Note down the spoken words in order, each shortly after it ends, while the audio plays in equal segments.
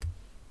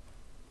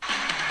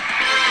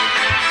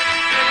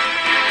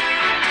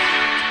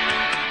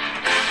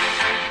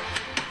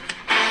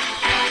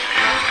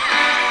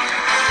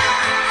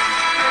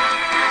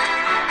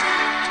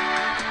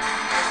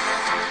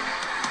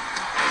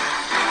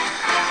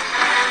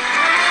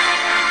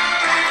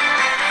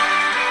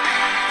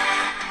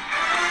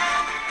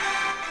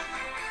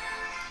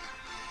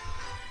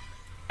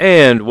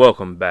And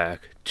welcome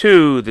back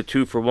to the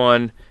 2 for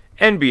 1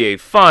 NBA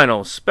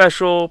Finals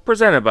Special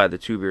presented by the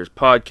Two Beers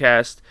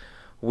Podcast.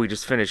 We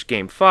just finished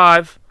Game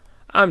 5.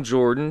 I'm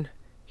Jordan,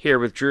 here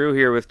with Drew,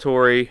 here with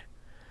Tori.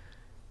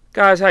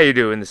 Guys, how you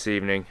doing this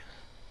evening?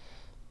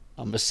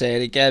 I'm going to say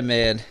it again,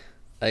 man.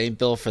 I ain't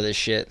built for this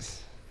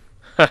shit.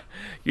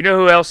 You know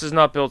who else is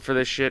not built for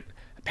this shit?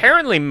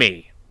 Apparently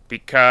me,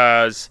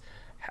 because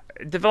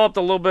I developed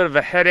a little bit of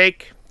a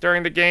headache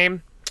during the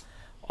game.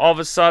 All of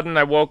a sudden,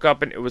 I woke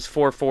up and it was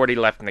 4:40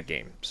 left in the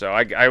game. So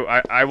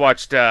I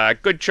watched a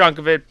good chunk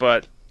of it,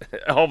 but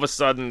all of a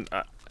sudden,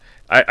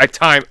 I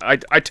time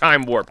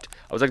warped.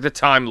 I was like the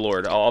Time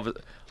Lord. All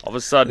of a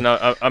sudden,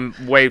 I'm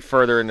way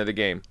further into the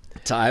game. The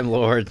Time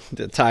Lord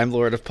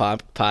of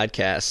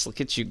podcasts.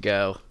 Look at you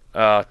go.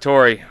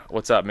 Tori,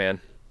 what's up, man?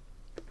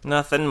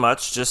 Nothing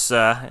much. Just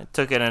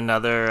took in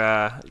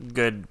another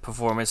good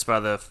performance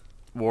by the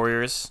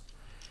Warriors.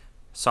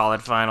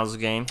 Solid finals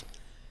game.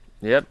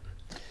 Yep.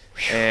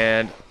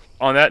 And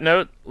on that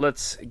note,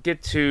 let's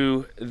get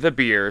to the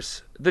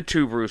beers. The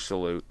Two Brew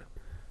Salute.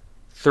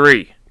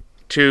 3,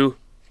 2,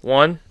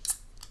 1.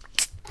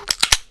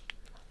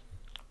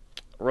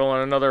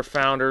 Rolling another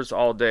Founders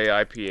All Day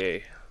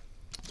IPA.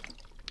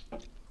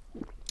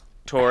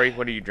 Tori,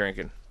 what are you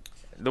drinking?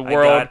 The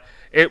world.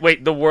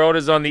 The world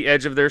is on the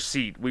edge of their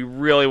seat. We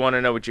really want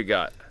to know what you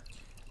got.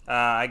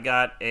 I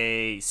got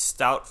a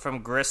stout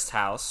from Grist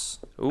House.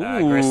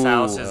 Ooh. Grist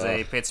House is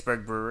a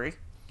Pittsburgh brewery.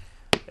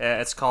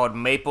 It's called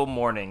Maple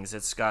Mornings.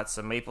 It's got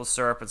some maple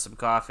syrup and some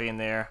coffee in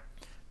there.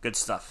 Good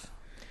stuff.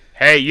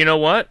 Hey, you know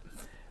what?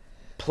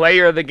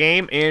 Player of the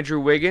game, Andrew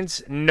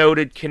Wiggins,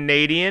 noted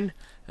Canadian.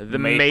 The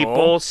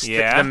maple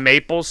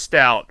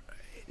stout.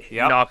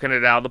 Yep. Knocking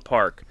it out of the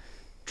park.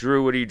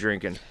 Drew, what are you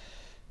drinking?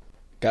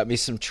 Got me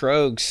some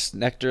Trogs,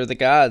 Nectar of the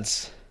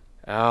Gods.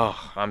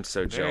 Oh, I'm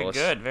so jealous.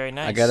 Very good, very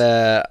nice.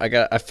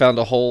 I found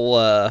a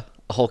whole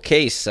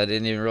case I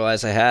didn't even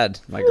realize I had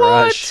in my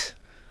garage.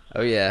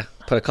 Oh yeah,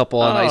 put a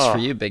couple on ice for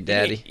you, Big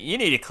Daddy. You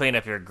need to clean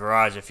up your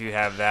garage if you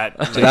have that.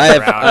 Dude,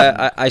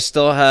 I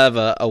still have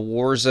a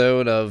war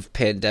zone of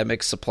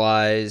pandemic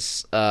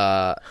supplies.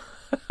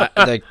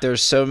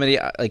 There's so many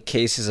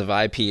cases of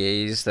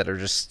IPAs that are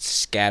just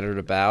scattered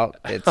about.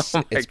 It's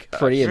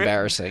pretty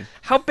embarrassing.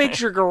 How big's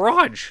your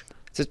garage?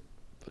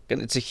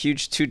 It's a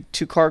huge two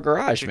car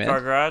garage, man. 2-car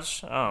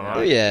garage?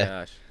 Oh yeah.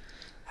 Gosh.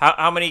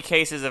 How many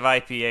cases of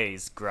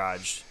IPAs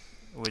garage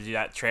would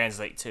that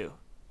translate to?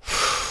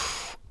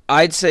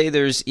 I'd say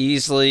there's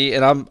easily,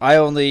 and I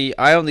only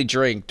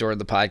drink during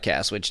the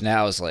podcast, which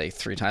now is like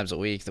 3 times a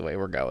week the way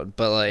we're going.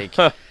 But like,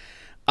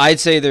 I'd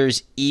say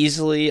there's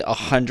easily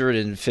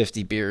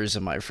 150 beers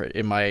in my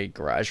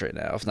garage right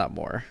now, if not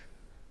more.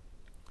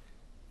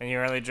 And you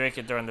only drink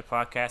it during the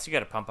podcast. You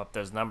got to pump up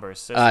those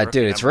numbers.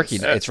 Dude, it's rookie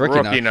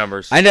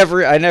numbers. I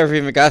never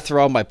even got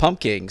through all my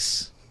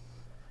pumpkins.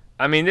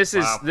 I mean, this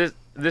is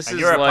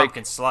you're a like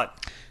pumpkin slut.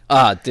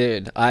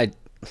 Dude,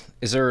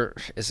 is there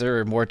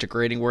a more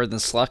degrading word than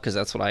slut? Because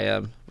that's what I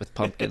am with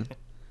pumpkin.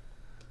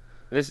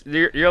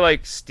 You're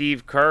like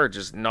Steve Kerr,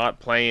 just not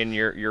playing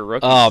your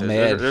rookies. Oh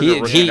man, he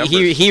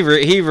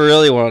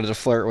really wanted to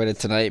flirt with it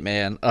tonight,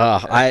 man.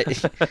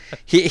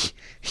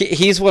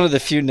 He's one of the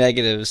few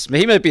negatives.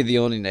 He might be the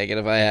only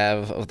negative I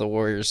have of the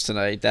Warriors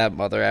tonight. That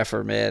mother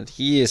effer, man.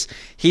 He's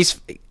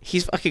really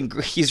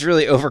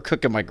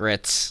overcooking my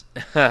grits.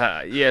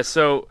 Yeah.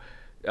 So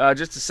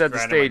just to set the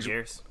stage,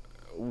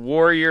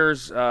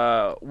 Warriors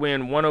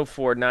win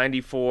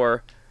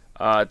 104-94.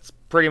 It's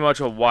pretty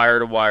much a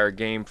wire-to-wire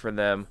game for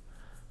them.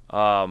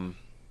 Like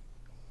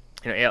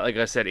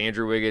I said,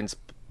 Andrew Wiggins,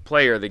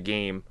 player of the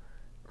game,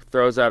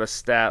 throws out a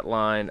stat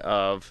line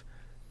of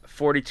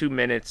 42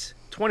 minutes,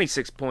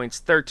 26 points,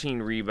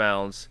 13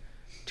 rebounds,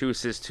 2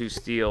 assists, 2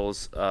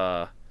 steals,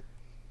 12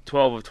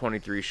 of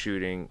 23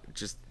 shooting.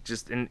 Just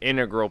an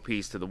integral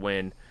piece to the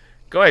win.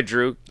 Go ahead,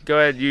 Drew. Go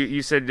ahead.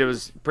 You said it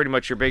was pretty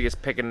much your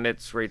biggest pick and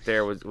nits right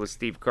there was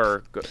Steve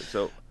Kerr.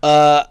 You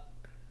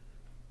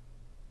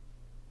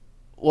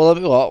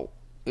want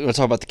to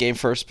talk about the game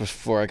first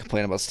before I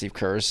complain about Steve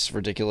Kerr's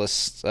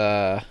ridiculous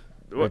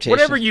rotation?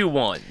 Whatever you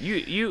want.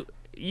 You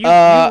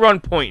run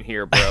point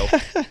here, bro.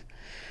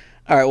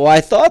 All right. Well, I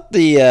thought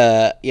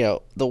the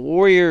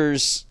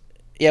Warriors.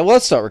 Yeah. Well,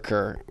 let's start with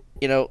Kerr.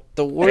 The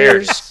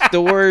Warriors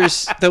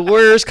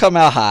come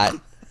out hot.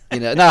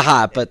 Not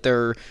hot, but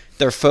they're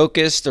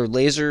focused. They're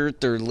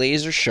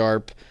laser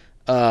sharp.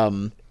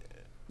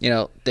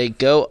 They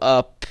go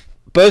up.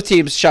 Both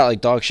teams shot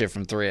like dog shit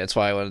from 3. That's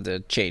why I wanted to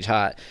change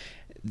hot.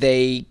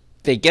 They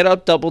get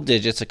up double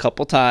digits a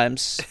couple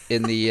times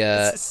in the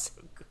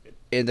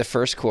in the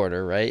first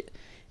quarter, right?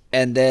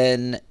 And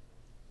then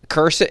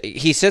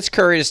he sits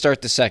Curry to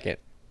start the second.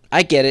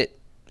 I get it.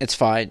 It's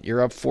fine.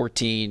 You're up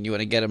 14. You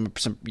want to get him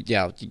you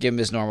give him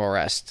his normal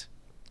rest.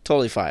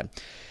 Totally fine.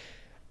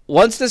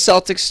 Once the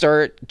Celtics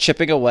start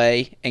chipping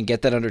away and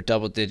get that under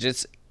double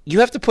digits, you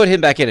have to put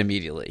him back in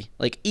immediately.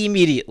 Like,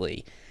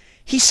 immediately.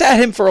 He sat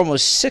him for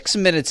almost 6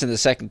 minutes in the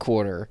second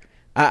quarter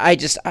I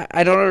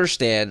don't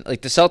understand.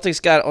 Like the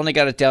Celtics only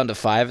got it down to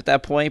 5 at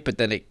that point, but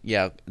then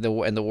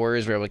the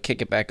Warriors were able to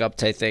kick it back up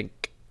to I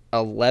think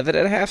 11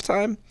 at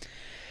halftime,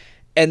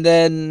 and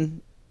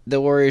then the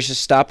Warriors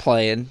just stopped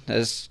playing,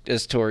 as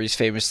Torrey's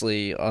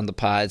famously on the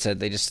pod said.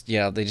 They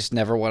just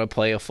never want to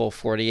play a full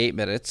 48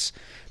 minutes,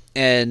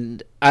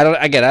 and I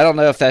don't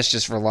know if that's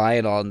just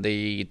relying on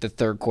the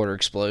third quarter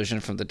explosion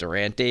from the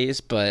Durant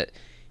days, but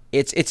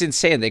it's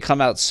insane. They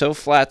come out so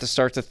flat to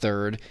start the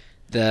third.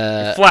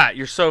 You're flat.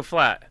 You're so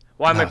flat.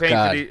 Why am I paying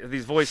God. for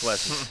these voice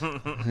lessons?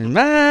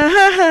 My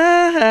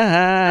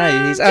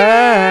eyes.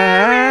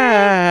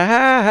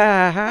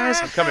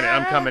 I'm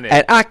coming in.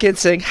 And I can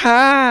sing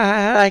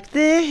high like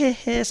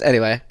this.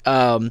 Anyway,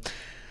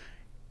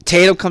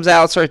 Tatum comes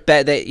out, starts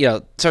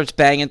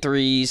banging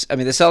threes. I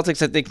mean, the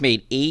Celtics I think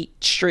made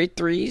 8 straight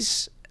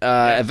threes.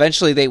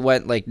 Eventually, they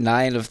went like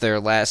 9 of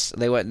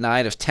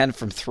 10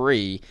 from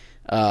 3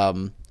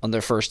 on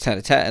their first 10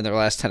 attempt and their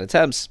last 10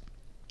 attempts.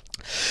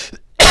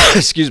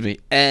 Excuse me.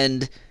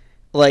 And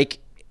like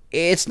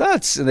it's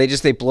nuts. And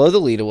they blow the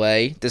lead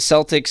away. The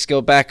Celtics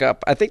go back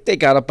up. I think they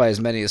got up by as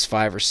many as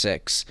 5 or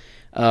 6.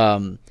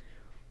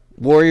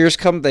 Warriors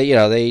come.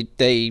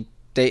 They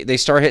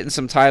start hitting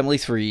some timely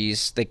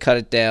threes. They cut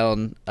it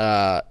down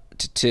to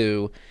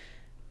 2.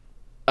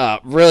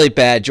 Really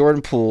bad.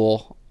 Jordan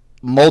Poole,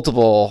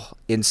 multiple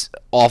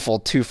awful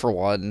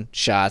 2-for-1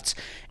 shots.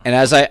 And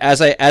as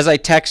I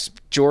text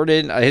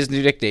Jordan, his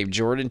new nickname,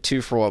 Jordan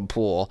 2-for-1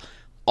 Poole.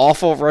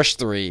 Awful rush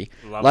 3.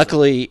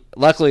 Luckily,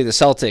 the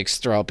Celtics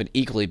throw up an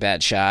equally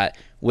bad shot.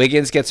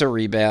 Wiggins gets a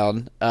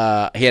rebound.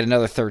 He had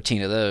another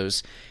 13 of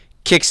those.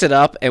 Kicks it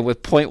up, and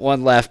with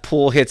 .1 left,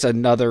 Poole hits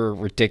another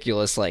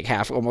ridiculous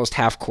almost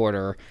half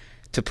quarter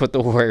to put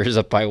the Warriors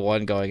up by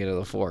 1 going into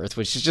the fourth,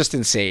 which is just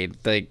insane.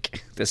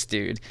 Like this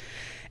dude,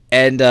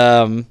 and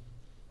then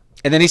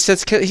he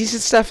sits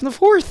Steph in the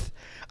fourth.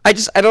 I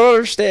don't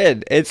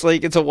understand. It's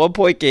like it's a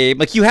 1-point game.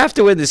 Like you have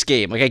to win this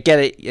game. Like I get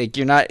it. Like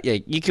you're not.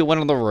 Like, you can win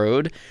on the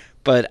road,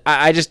 but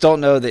I just don't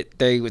know that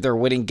they're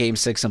winning Game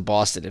 6 in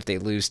Boston if they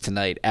lose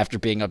tonight after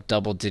being up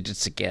double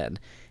digits again.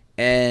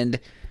 And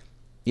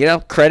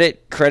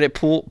credit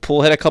Poole.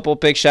 Poole hit a couple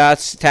of big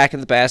shots, attacking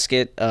the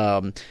basket.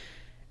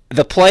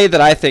 The play that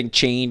I think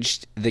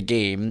changed the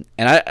game,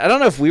 and I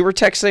don't know if we were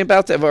texting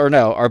about that or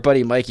no. Our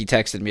buddy Mikey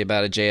texted me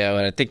about it, Jo,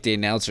 and I think the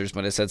announcers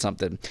might have said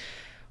something.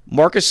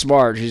 Marcus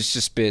Smart, who's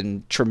just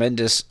been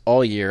tremendous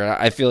all year,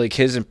 I feel like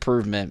his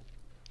improvement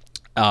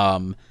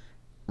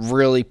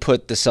really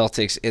put the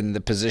Celtics in the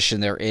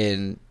position they're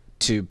in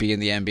to be in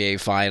the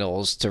NBA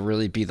Finals, to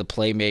really be the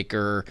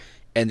playmaker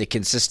and the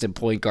consistent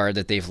point guard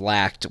that they've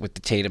lacked with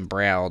the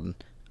Tatum-Brown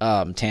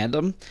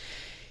tandem.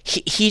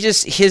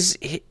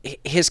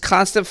 His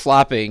constant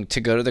flopping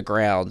to go to the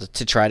ground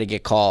to try to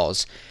get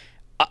calls.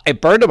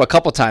 It burned him a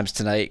couple times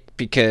tonight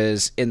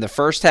because in the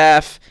first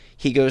half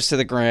he goes to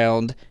the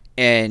ground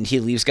and he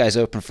leaves guys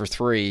open for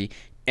 3.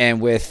 And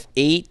with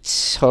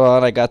 8, hold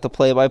on, I got the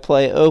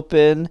play-by-play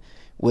open.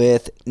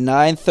 With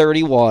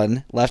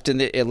 9:31 left in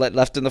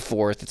the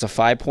fourth, it's a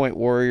 5-point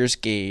Warriors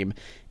game,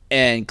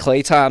 and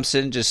Klay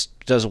Thompson just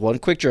does one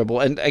quick dribble.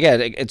 And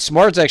again,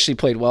 Smart's actually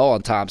played well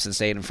on Thompson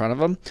staying in front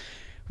of him.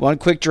 One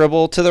quick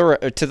dribble to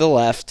the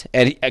left,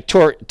 and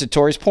to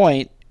Torrey's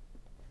point,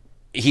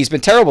 he's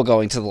been terrible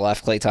going to the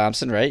left, Klay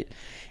Thompson, right?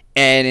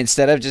 And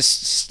instead of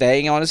just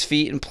staying on his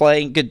feet and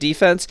playing good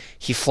defense,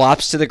 he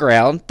flops to the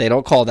ground. They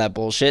don't call that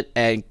bullshit.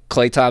 And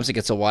Klay Thompson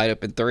gets a wide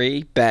open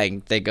 3.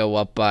 Bang. They go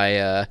up by...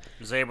 he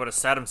was able to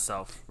set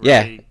himself.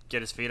 Really get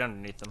his feet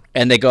underneath him.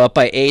 And they go up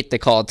by 8. They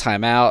call a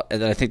timeout.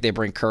 And then I think they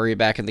bring Curry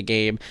back in the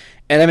game.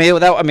 And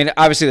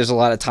obviously there's a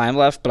lot of time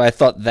left, but I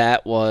thought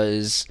that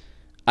was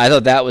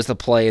the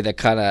play that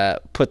kind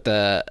of put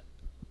the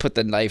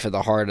knife in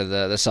the heart of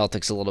the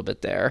Celtics a little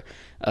bit there,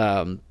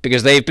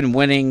 because they've been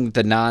winning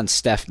the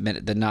non-Steph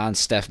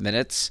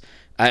minutes.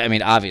 I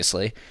mean,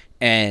 obviously,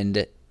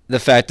 and the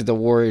fact that the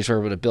Warriors were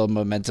able to build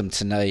momentum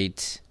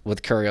tonight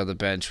with Curry on the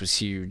bench was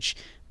huge,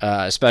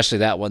 especially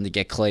that one to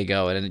get Klay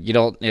going. And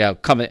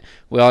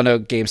we all know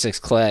Game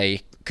 6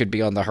 Klay could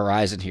be on the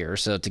horizon here,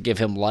 so to give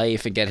him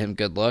life and get him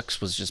good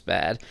looks was just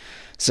bad.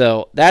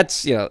 So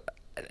that's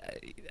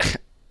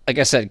like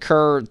I said,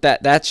 Kerr,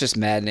 that's just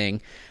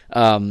maddening.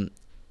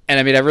 And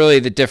I mean,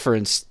 the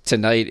difference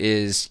tonight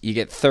is you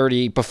get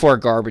 30 before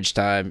garbage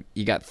time.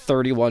 You got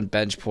 31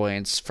 bench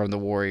points from the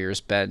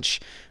Warriors bench.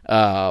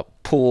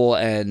 Poole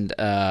and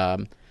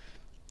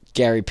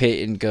Gary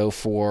Payton go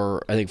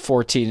for I think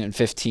 14 and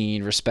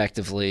 15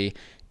 respectively,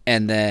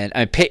 and then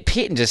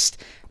Payton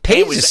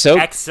was so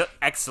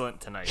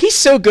excellent tonight. He's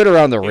so good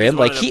around the rim.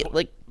 He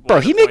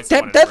made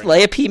that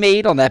layup he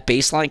made on that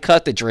baseline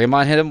cut that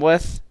Draymond hit him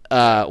with.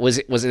 Was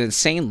an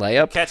insane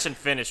layup. Catch and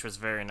finish was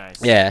very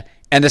nice. Yeah.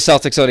 And the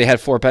Celtics only had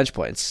 4 bench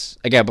points.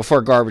 Again,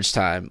 before garbage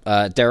time.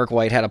 Derek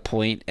White had a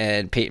point,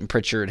 and Peyton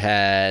Pritchard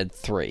had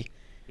 3.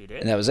 He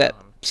did? And that was it.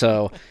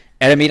 So,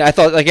 and I mean, I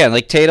thought, again,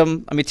 like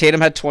Tatum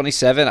had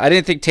 27. I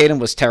didn't think Tatum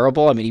was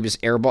terrible. I mean, he was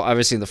airball.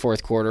 Obviously, in the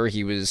fourth quarter,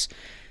 he was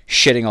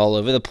shitting all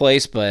over the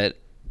place. But,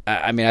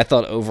 I mean, I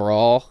thought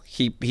overall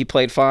he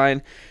played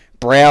fine.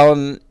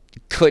 Brown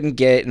couldn't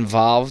get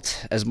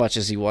involved as much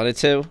as he wanted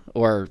to,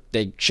 or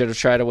they should have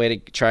tried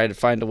to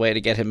find a way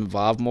to get him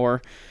involved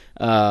more.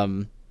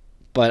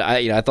 But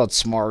I thought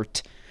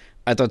Smart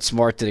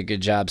did a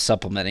good job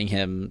supplementing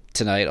him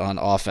tonight on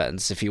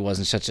offense. If he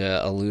wasn't such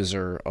a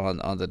loser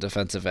on the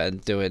defensive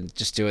end, doing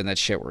that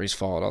shit where he's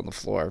falling on the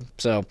floor.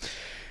 So,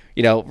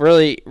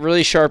 really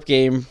really sharp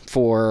game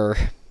for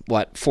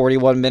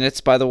 41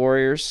 minutes by the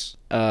Warriors.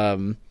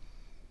 Boston,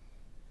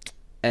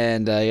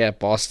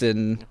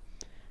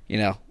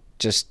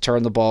 just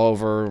turned the ball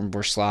over and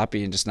were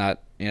sloppy and just not,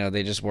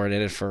 they just weren't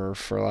in it for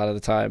a lot of the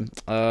time.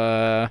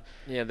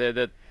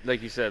 That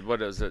like you said,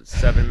 what is it,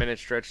 7-minute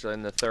stretch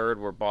in the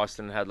third where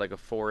Boston had like a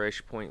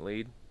 4-ish point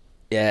lead.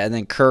 Yeah, and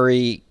then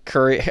Curry.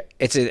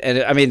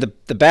 The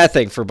bad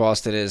thing for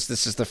Boston is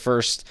this is the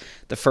first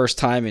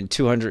time in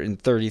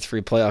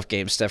 233 playoff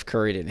games Steph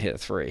Curry didn't hit a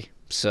three.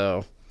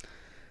 So,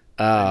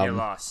 and you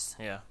lost,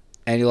 yeah.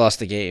 And you lost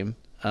the game,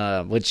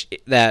 which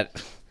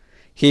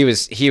he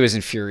was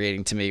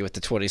infuriating to me with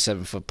the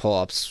 27-foot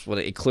pull-ups when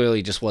it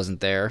clearly just wasn't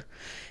there.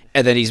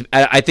 And then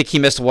I think he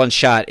missed one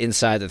shot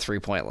inside the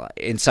 3-point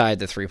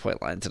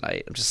line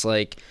tonight. I'm just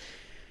like,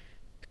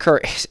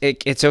 Curry,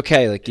 it's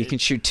okay. Like, you can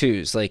shoot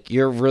twos. Like,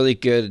 you're really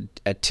good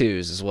at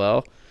twos as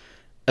well.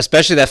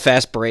 Especially that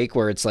fast break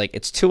where it's like,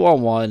 it's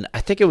 2-on-1.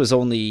 I think it was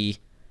only,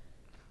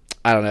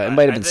 I don't know, it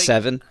might have been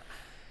 7.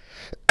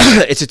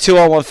 It's a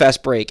 2-on-1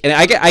 fast break. And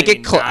I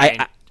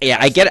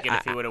get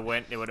if he would have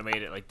went, it would have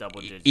made it like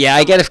double digits. Yeah,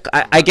 I get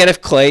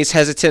if Clay's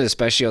hesitant,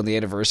 especially on the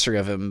anniversary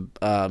of him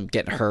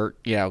getting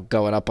hurt,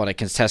 going up on a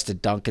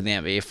contested dunk in the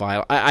NBA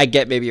final. I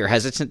get maybe you're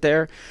hesitant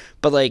there,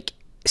 but like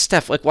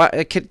Steph, like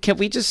why can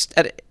we just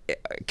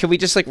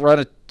like run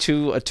a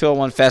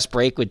 2-on-1 fast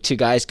break with two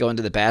guys going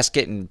to the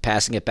basket and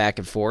passing it back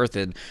and forth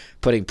and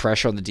putting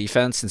pressure on the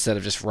defense instead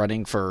of just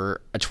running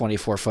for a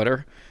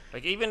 24-footer?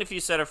 Like, even if you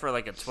set it for,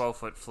 like, a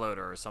 12-foot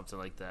floater or something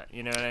like that.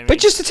 You know what I mean? But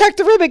just attack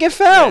the rim and get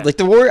fouled. Yeah. Like,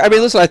 the Warriors... I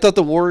mean, listen, I thought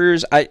the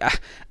Warriors... I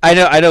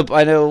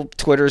know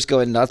Twitter's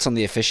going nuts on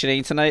the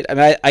officiating tonight. I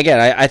mean,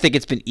 I think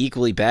it's been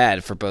equally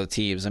bad for both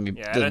teams. I mean...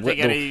 Yeah, I don't think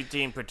any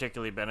team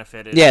particularly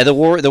benefited. Yeah, the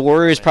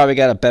Warriors probably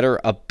got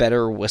a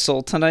better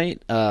whistle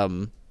tonight.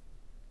 Even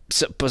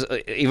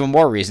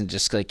more reason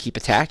just, like, keep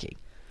attacking.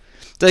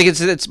 Like,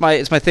 it's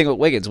my thing with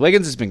Wiggins.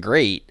 Wiggins has been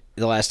great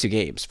the last two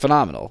games.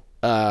 Phenomenal.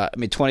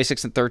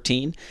 26 and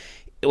 13.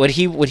 When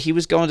he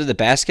was going to the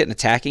basket and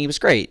attacking, he was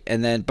great.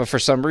 And then, but for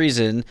some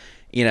reason,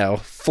 4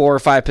 or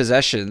 5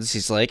 possessions,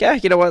 he's like,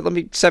 you know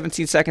what?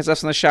 17 seconds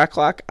left on the shot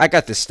clock. I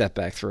got this step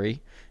back three.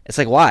 It's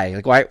like,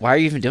 why? Like, why are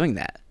you even doing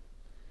that?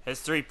 His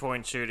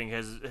 3-point shooting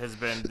has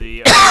been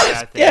the only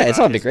bad thing. Yeah, it's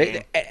not been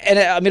great. And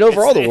I mean,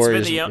 overall, the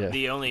Warriors. It's been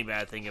the only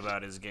bad thing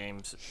about his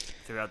games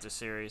throughout the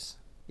series.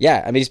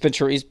 Yeah, I mean, he's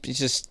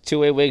just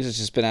two-way Wiggs has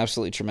just been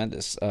absolutely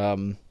tremendous.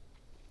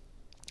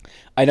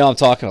 I know I'm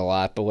talking a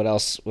lot, but what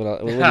else?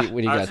 What do you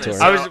got,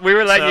 Tori? We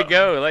were letting you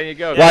go.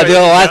 Well,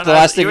 the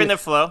last thing you're in the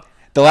flow.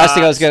 The last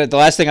thing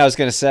I was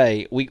gonna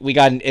say, we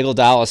got an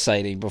Iguodala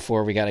sighting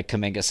before we got a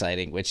Kuminga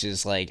sighting, which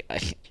is like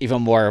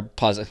even more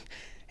positive.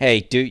 Hey,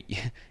 do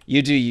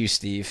you,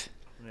 Steve?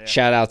 Yeah.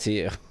 Shout out to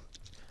you.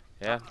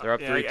 Yeah, they're up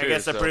 3-2. I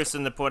guess the proof's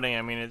in the pudding.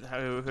 I mean,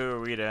 who are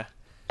we to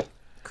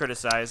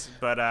criticize?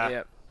 But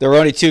there were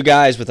only 2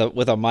 guys with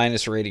a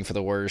minus rating for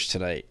the Warriors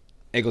tonight: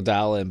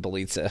 Iguodala and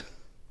Bjelica.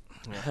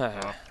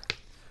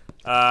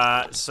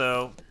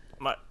 So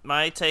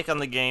my take on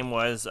the game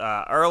was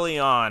early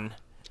on,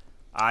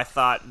 I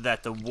thought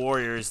that the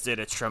Warriors did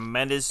a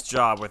tremendous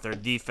job with their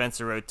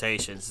defensive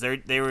rotations.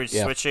 They were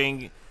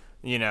switching,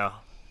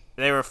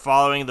 they were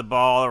following the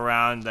ball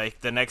around.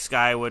 Like, the next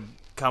guy would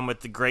come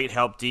with the great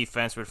help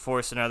defense, would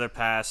force another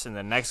pass, and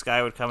the next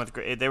guy would come with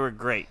great. They were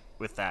great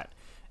with that,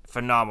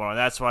 phenomenal. And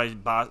that's why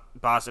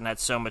Boston had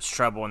so much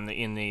trouble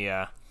in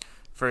the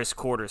first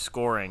quarter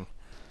scoring.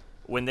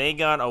 When they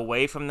got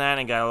away from that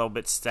and got a little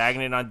bit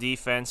stagnant on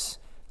defense,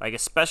 like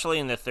especially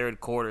in the third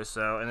quarter.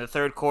 So in the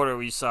third quarter,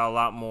 we saw a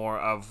lot more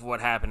of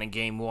what happened in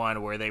Game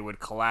 1, where they would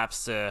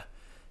collapse to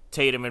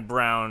Tatum and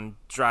Brown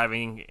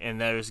driving and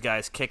those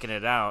guys kicking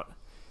it out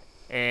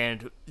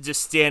and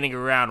just standing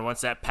around once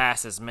that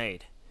pass is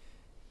made.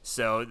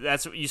 So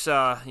that's what you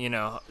saw,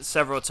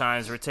 several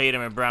times where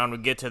Tatum and Brown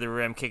would get to the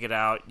rim, kick it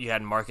out. You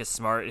had Marcus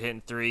Smart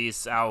hitting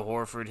threes, Al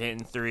Horford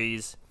hitting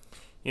threes,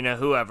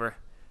 whoever.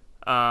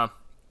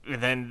 And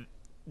then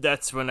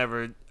that's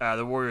whenever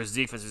the Warriors'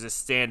 defense was just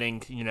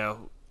standing,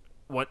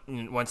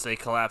 once they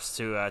collapsed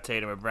to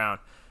Tatum and Brown.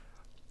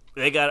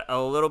 They got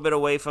a little bit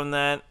away from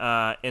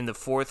that in the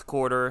fourth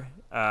quarter.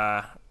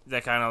 That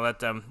kind of let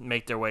them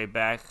make their way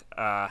back.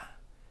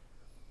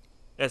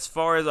 As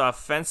far as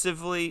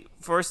offensively,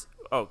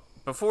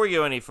 before we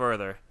go any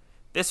further,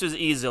 this was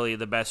easily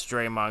the best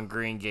Draymond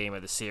Green game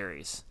of the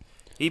series.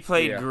 He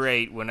played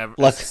great whenever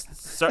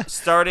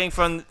starting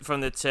from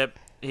the tip.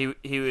 He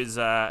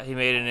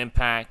made an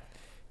impact.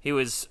 He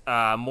was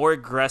more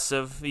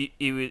aggressive.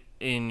 He was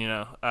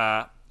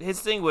his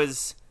thing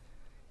was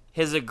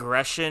his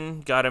aggression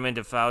got him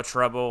into foul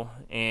trouble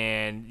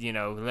and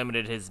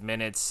limited his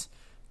minutes.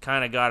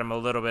 kind of got him a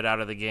little bit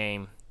out of the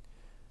game.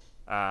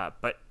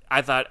 But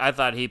I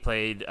thought he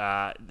played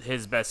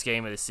his best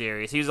game of the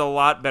series. He was a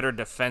lot better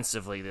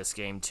defensively this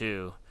game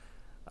too.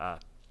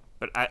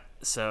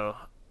 So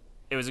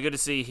it was good to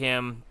see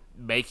him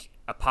make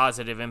a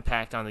positive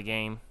impact on the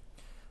game.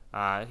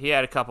 He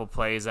had a couple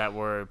plays that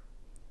were,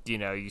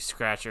 you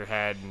scratch your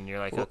head and you're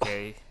like,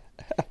 okay.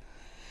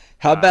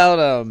 How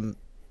about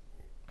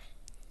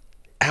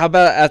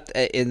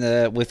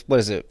with what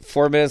is it,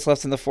 4 minutes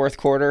left in the fourth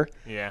quarter?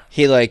 Yeah.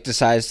 He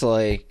decides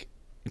to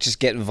just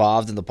get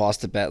involved in the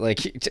Boston bet. What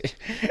did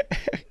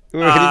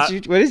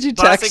you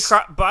text?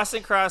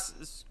 Boston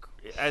Cross,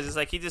 as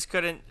he just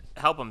couldn't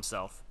help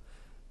himself.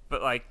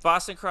 But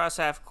Boston Cross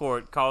half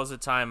court calls a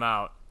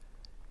timeout,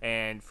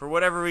 and for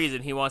whatever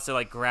reason he wants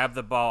to grab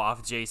the ball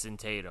off Jason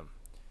Tatum,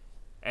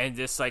 and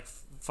just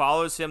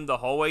follows him the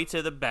whole way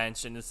to the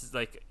bench. And this is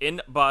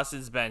in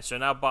Boston's bench. So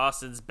now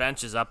Boston's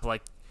bench is up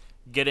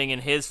getting in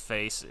his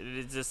face.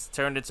 It just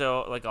turned into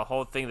a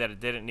whole thing that it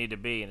didn't need to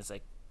be. And it's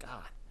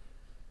God.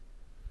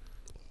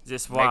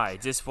 Just why?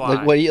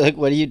 What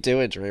are you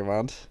doing,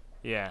 Draymond?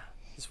 Yeah.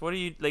 Just what are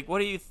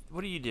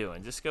you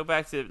doing? Just go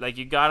back to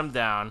you got him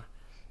down.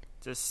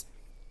 Just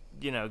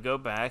go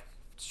back,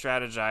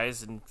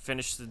 strategize, and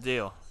finish the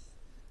deal.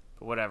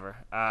 But whatever.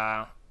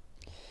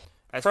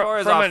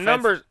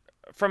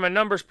 From a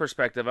numbers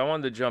perspective, I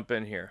wanted to jump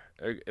in here.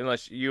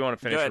 Unless you want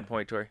to finish your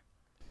point, Tori.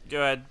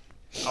 Go ahead.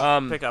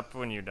 I'll pick up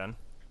when you're done.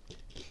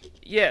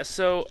 Yeah.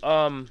 So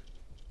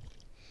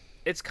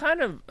it's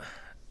kind of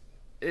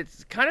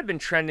been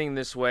trending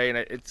this way, and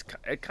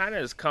it kind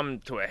of has come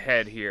to a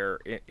head here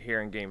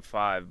in Game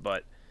 5.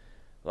 But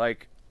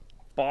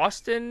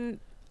Boston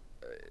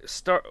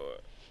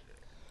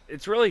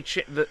it's really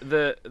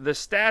the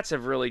stats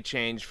have really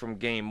changed from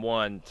Game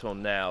 1 till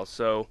now.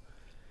 So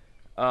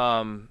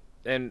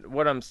and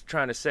what I'm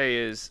trying to say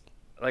is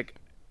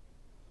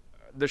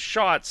the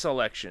shot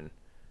selection.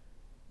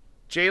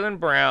 Jaylen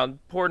Brown,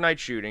 poor night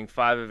shooting,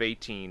 5 of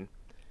 18,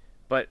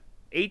 but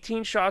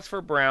 18 shots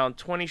for Brown,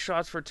 20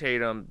 shots for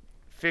Tatum,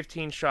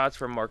 15 shots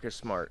for Marcus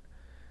Smart.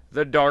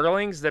 The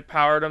darlings that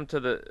powered them to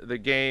the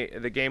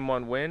game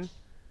 1 win.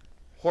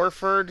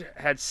 Horford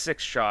had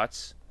 6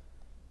 shots.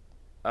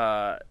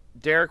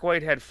 Derek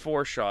White had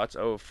 4 shots,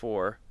 0 of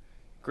 4.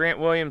 Grant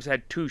Williams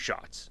had 2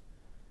 shots.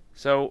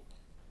 So,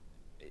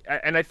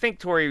 and I think,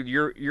 Tori,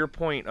 your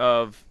point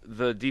of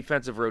the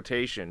defensive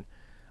rotation,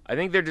 I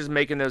think they're just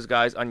making those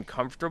guys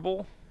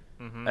uncomfortable.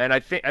 Mm-hmm. And I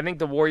think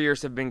the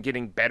Warriors have been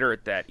getting better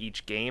at that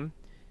each game.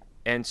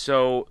 And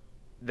so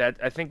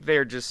I think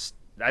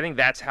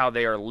that's how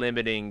they are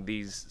limiting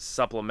these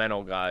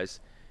supplemental guys.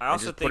 I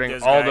also just think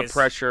putting all the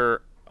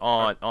pressure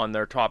on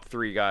their top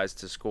 3 guys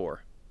to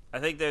score. I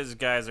think those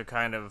guys are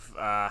kind of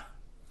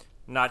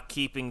not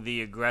keeping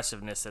the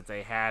aggressiveness that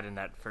they had in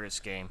that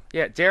first game.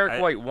 Yeah,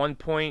 Derek White 1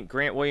 point,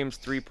 Grant Williams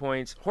 3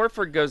 points.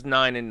 Horford goes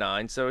 9 and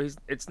 9, so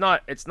it's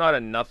not a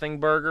nothing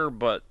burger,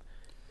 but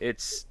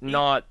it's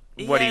not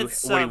what he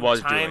was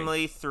doing.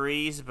 Timely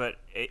threes, but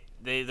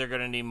they're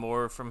going to need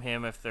more from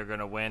him if they're going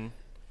to win.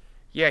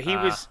 Yeah,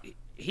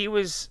 he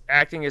was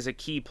acting as a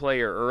key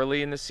player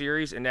early in the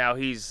series, and now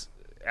he's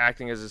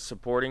acting as a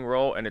supporting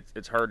role, and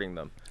it's hurting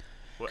them.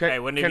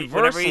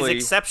 Whenever he's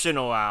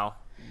exceptional, Al,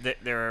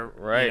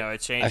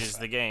 it changes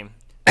the game.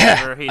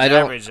 Whenever he's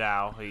average,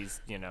 Al, he's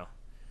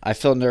I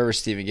feel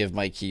nervous to even give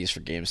Mike keys for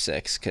Game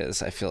 6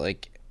 because I feel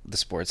like the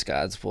sports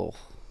gods will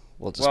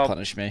just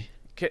punish me.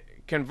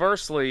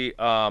 Conversely,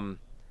 on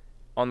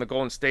the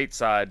Golden State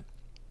side,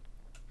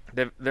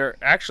 they're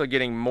actually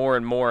getting more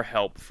and more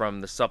help from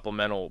the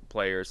supplemental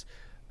players.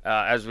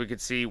 As we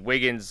could see,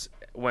 Wiggins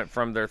went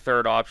from their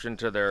third option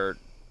to their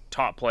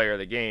top player of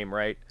the game,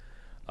 right?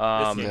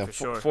 For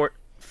sure.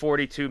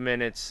 42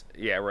 minutes.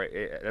 Yeah, right.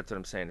 That's what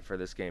I'm saying for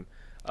this game.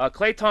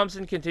 Klay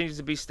Thompson continues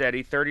to be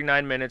steady.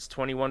 39 minutes,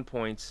 21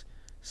 points,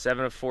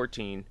 7 of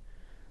 14.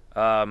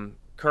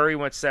 Curry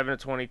went 7 of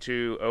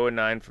 22, 0 of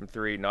 9 from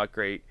 3. Not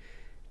great.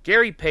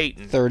 Gary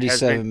Payton.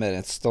 37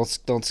 minutes.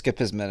 Don't skip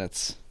his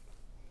minutes.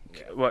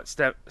 What?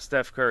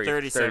 Steph Curry.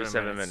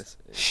 37 minutes.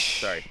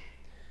 Sorry.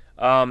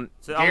 So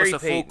Gary almost a Payton,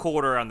 full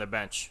quarter on the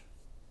bench.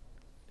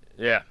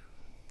 Yeah.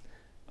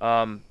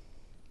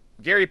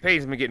 Gary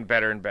Payton's been getting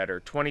better and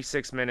better.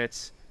 26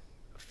 minutes,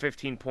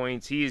 15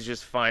 points. He is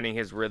just finding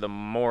his rhythm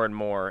more and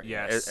more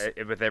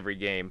with every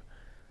game.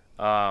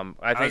 I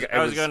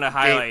was going to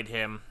highlight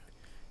him.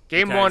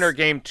 Game 1 or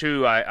Game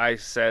 2, I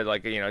said, I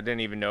didn't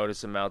even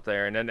notice him out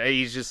there. And then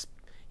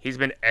he's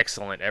been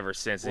excellent ever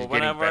since. He's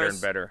getting better and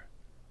better.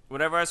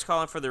 Whenever I was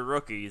calling for the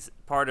rookies,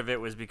 part of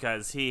it was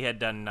because he had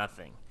done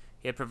nothing.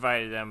 He had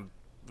provided them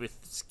with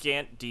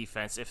scant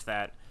defense, if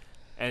that,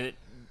 and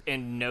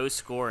no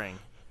scoring.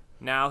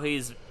 Now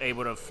he's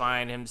able to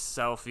find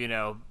himself,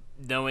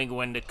 knowing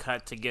when to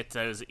cut to get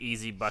those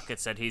easy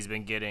buckets that he's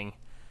been getting.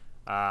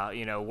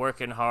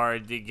 Working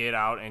hard to get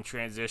out and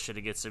transition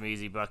to get some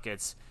easy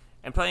buckets,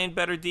 and playing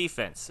better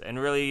defense, and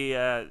really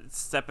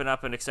stepping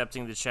up and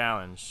accepting the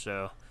challenge.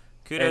 So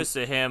kudos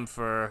to him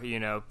for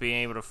being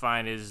able to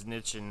find his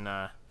niche and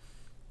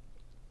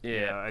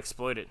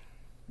exploit it.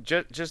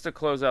 just to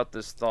close out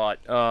this thought,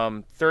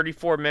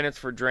 34 minutes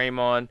for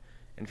Draymond,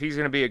 and if he's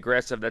going to be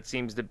aggressive, that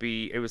seems to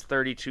be. It was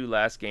 32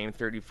 last game,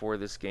 34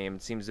 this game.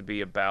 It seems to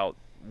be about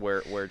where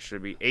it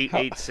should be.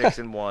 8, 6,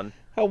 and 1.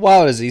 How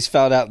wild is he? He's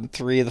fouled out in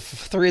three of the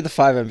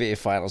 5 NBA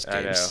Finals games.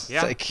 I know. It's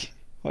Yeah. like,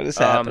 what is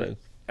happening?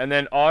 And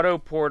then Otto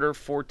Porter,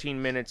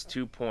 14 minutes,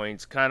 2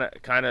 points. Kind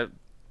of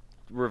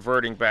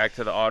reverting back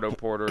to the Otto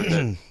Porter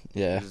that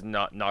Yeah. is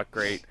not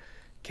great.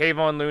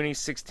 Kayvon Looney,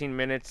 16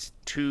 minutes,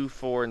 2,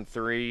 4, and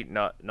 3.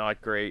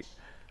 Not great.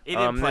 He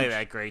didn't play then-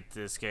 that great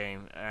this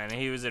game, and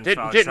he was in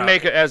Didn't foul didn't trouble.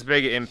 make as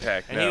big an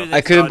impact. And he No. was in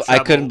I couldn't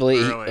foul trouble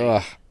believe.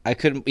 early. I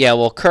couldn't. Yeah.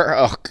 Well, Kerr.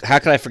 Oh, how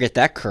could I forget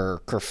that Kerr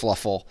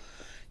Fluffle?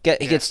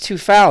 He gets 2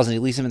 fouls and he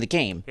leaves him in the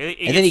game, and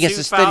then he gets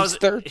his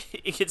third.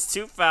 He gets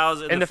 2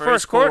 fouls in In the the first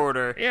first quarter?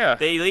 quarter. Yeah.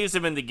 He leaves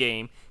him in the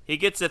game. He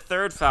gets a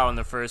 3rd foul in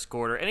the first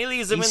quarter, and he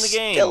leaves him He's in the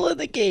game. still in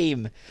the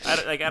game. I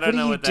don't What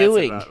know are you what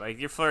doing? that's about. Like,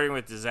 you're flirting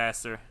with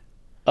disaster.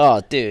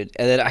 Oh, dude!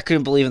 And then I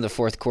couldn't believe in the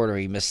fourth quarter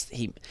he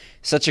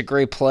such a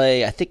great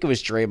play. I think it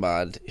was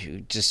Draymond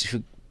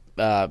who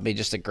made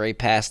just a great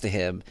pass to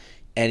him,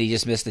 and he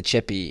just missed the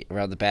chippy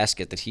around the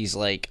basket. That he's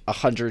like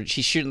 100.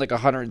 He's shooting like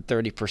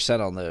 130%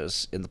 on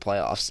those in the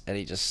playoffs, and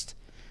he just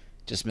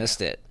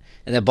missed it.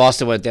 And then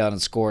Boston went down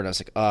and scored. And I was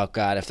like, oh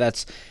god,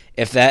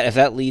 if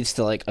that leads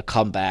to like a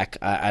comeback,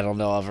 I don't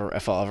know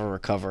if I'll ever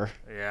recover.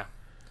 Yeah.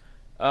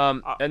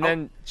 And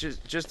then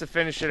just to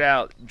finish it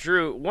out,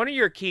 Drew, one of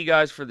your key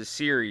guys for the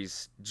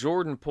series,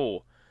 Jordan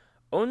Poole,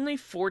 only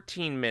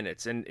 14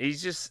 minutes, and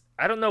he's just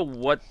I don't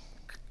know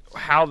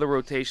how the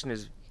rotation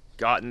has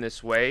gotten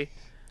this way.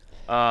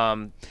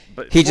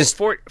 But He just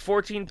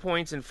 14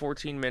 points in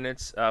 14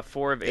 minutes,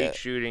 4 of 8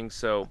 shooting.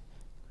 So,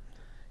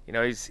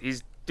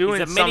 he's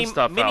doing He's a some mini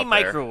stuff out there.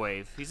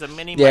 microwave. He's a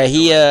mini Yeah,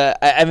 microwave.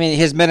 I mean,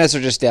 his minutes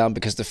are just down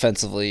because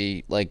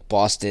defensively, like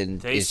Boston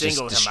They is just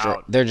singled him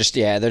out. They're just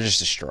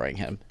destroying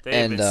him. They've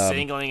And been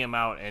singling him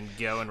out and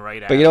going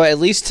right at but him. you know what? At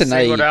least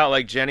tonight, Singled out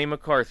like Jenny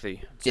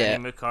McCarthy. Jenny yeah,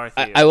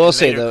 McCarthy. I will and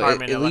say later though,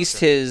 Carmen at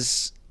least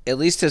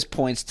Electra. his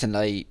points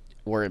tonight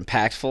were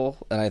impactful,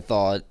 and I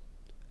thought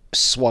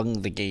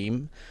swung the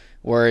game.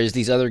 Whereas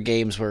these other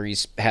games where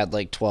he's had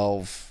like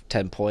 12,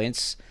 10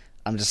 points,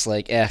 I'm just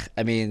like,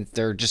 I mean,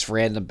 they're just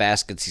random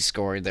baskets he's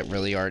scoring that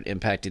really aren't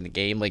impacting the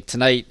game. Like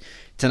tonight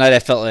I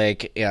felt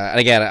like, and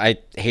again,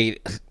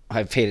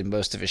 I've hated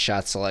most of his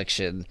shot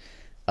selection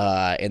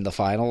in the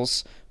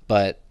finals,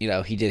 but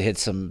he did hit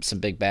some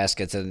big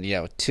baskets, and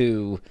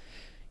he's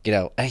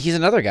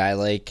another guy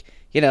like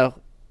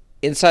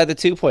inside the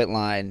 2-point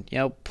line,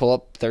 pull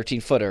up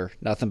 13-footer,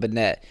 nothing but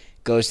net.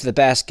 Goes to the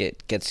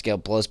basket,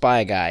 blows by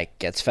a guy,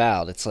 gets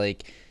fouled. It's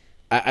like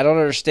I don't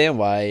understand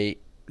why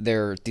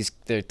the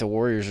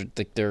Warriors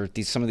are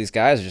some of these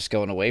guys are just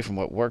going away from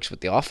what works with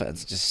the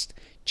offense, just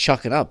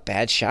chucking up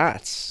bad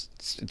shots.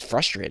 It's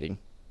frustrating.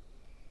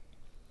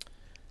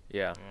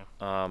 Yeah.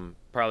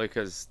 Probably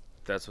because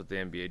that's what the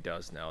NBA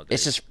does nowadays.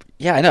 It's just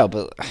I know,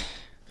 but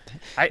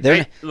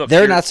Look,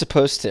 they're not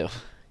supposed to.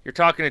 You're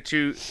talking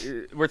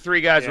to we're 3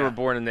 guys who Yeah. were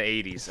born in the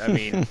 80s. I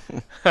mean,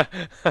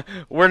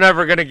 we're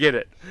never going to get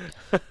it.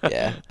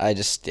 Yeah,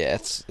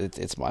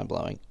 it's mind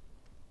blowing.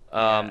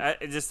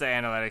 Just the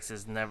analytics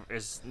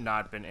has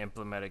not been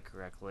implemented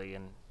correctly,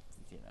 and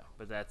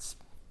but that's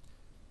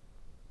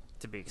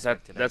to be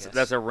expected. I guess.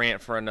 That's a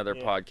rant for another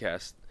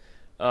podcast.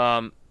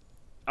 All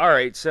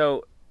right,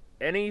 so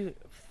any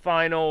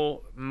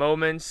final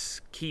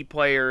moments, key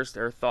players,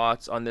 or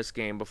thoughts on this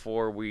game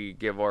before we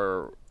give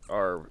our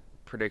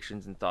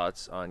predictions and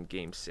thoughts on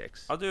Game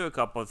 6? I'll do a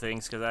couple of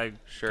things because I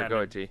Go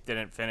ahead, T.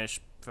 didn't finish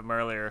from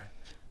earlier.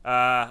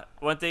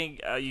 One thing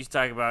you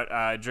talk about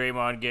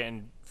Draymond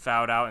getting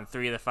fouled out in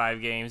 3 of the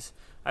 5 games.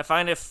 I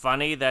find it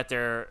funny that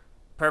they're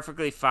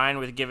perfectly fine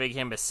with giving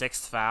him a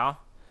 6th foul,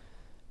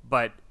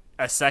 but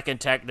a second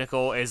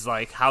technical is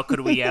like, how could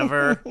we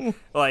ever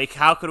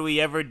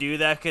do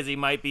that because he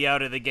might be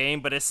out of the game?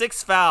 But a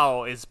 6th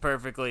foul is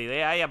perfectly,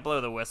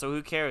 blow the whistle.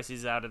 Who cares?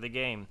 He's out of the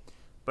game.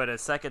 But a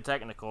second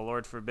technical,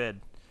 Lord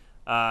forbid.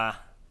 That,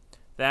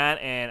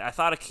 and I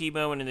thought a key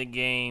moment in the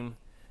game,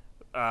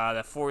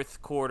 the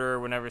 4th quarter,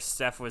 whenever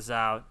Steph was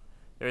out,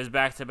 there was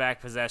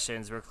back-to-back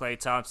possessions where Klay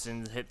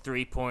Thompson hit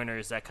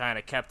 3-pointers that kind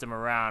of kept him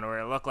around, where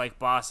it looked like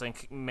Boston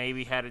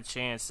maybe had a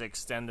chance to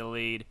extend the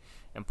lead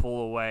and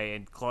pull away.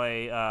 And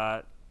Klay,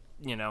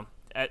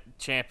 at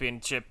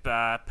championship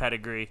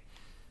pedigree,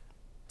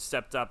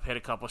 stepped up, hit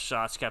a couple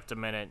shots, kept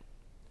him in it,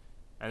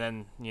 and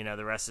then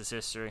the rest is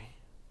history.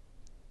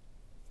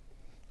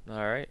 All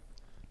right.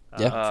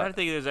 Yeah. I'm trying to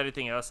think if there's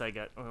anything else I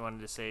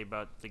wanted to say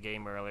about the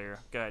game earlier.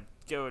 Go ahead.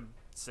 Go and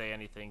say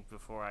anything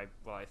before I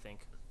think.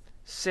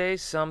 Say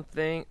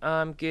something,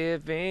 I'm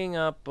giving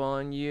up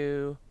on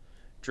you.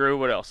 Drew,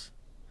 what else?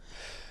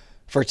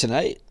 For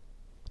tonight,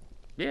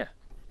 Yeah.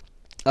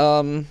 I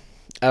don't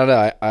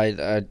know.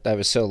 I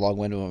was so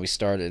long-winded when we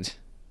started.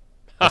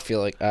 I feel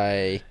like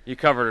You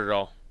covered it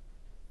all.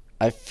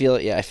 I feel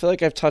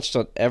like I've touched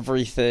on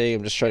everything.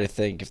 I'm just trying to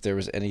think if there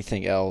was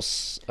anything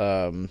else.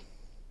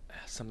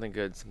 Something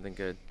good.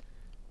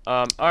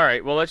 All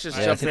right, well, let's just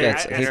Yeah, I jump think in.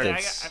 that's- I think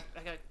that's-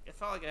 I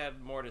felt like I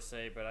had more to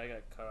say, but I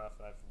got cut off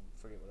and I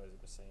forget what I was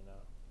going to say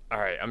now.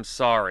 All right, I'm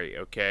sorry.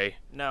 Okay.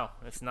 No,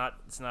 it's not.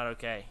 It's not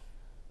okay.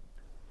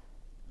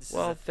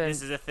 Then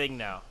this is a thing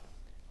now.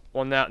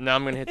 Well, now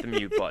I'm gonna hit the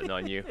mute button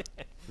on you.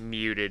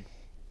 Muted.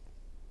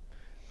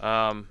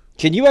 Can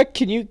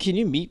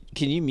you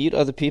mute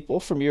other people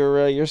from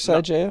your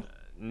side, Jo?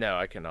 No,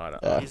 I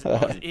cannot.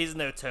 He's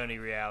no Tony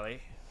Reale.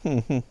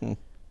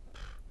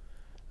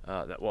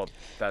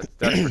 That's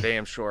for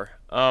damn sure.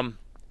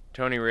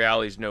 Tony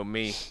Reale's no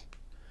me.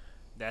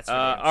 That's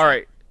all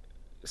right.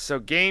 So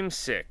game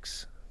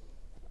 6,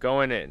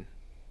 going in.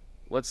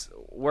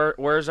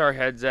 Where's our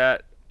heads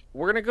at?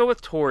 We're gonna go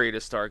with Tori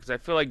to start because I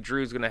feel like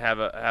Drew's gonna have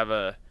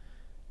a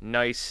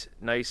nice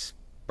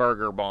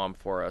burger bomb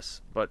for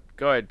us. But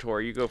go ahead,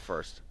 Tori. You go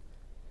first.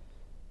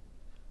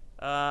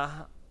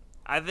 I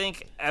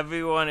think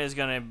everyone is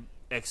gonna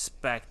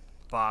expect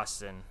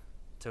Boston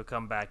to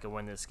come back and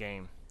win this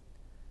game,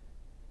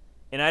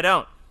 and I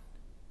don't.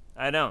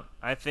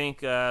 I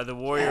think the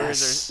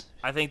Warriors Yes.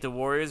 I think the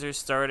Warriors are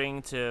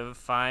starting to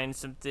find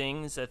some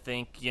things. I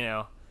think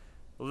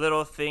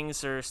little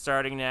things are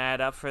starting to add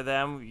up for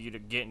them. You're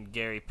getting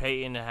Gary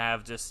Payton to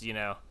have just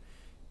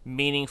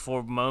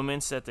meaningful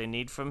moments that they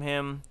need from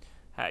him.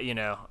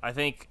 I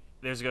think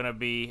there's going to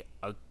be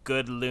a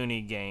good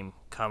Looney game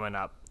coming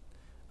up.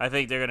 I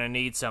think they're going to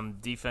need some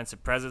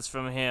defensive presence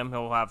from him.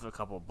 He'll have a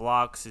couple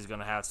blocks. He's going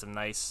to have some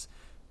nice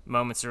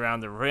moments around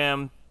the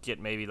rim, get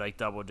maybe like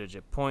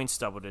double-digit points,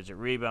 double-digit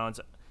rebounds.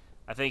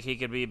 I think he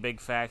could be a big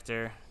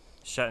factor,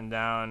 shutting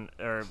down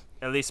or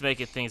at least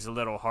making things a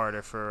little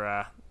harder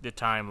for the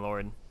Time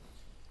Lord.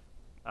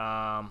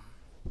 I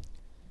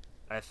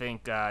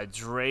think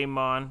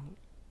Draymond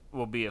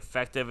will be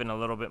effective and a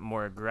little bit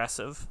more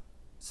aggressive.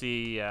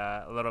 See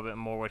a little bit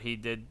more what he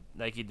did,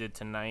 like he did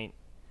tonight.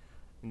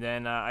 And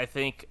then I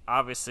think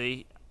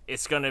obviously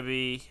it's gonna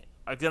be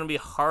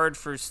hard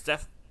for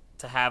Steph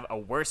to have a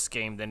worse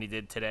game than he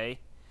did today.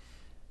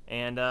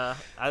 And I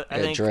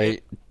think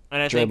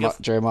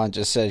Draymond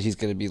just said he's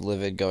going to be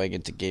livid going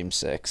into Game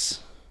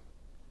 6.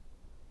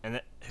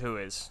 And who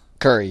is?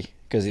 Curry,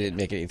 because he didn't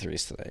make any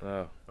threes tonight.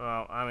 Oh.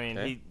 Well, I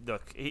mean,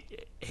 Okay.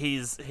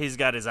 he's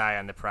got his eye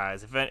on the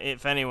prize.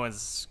 If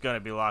anyone's going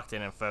to be locked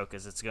in and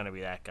focused, it's going to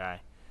be that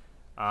guy.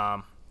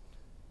 And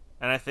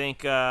I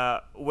think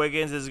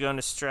Wiggins is going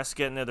to stress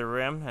getting to the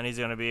rim, and he's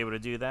going to be able to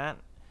do that.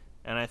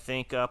 And I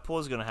think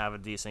Poole's going to have a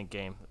decent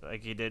game,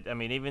 like he did. I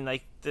mean, even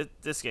like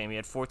this game, he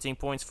had 14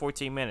 points,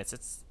 14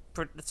 minutes.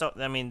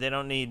 I mean, they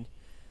don't need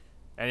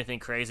anything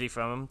crazy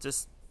from him.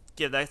 Just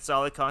give that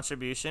solid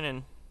contribution,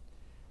 and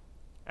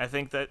I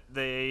think that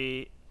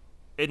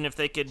and if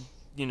they could,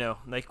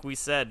 like we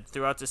said,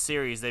 throughout the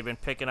series, they've been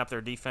picking up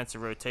their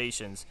defensive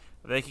rotations.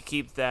 If they could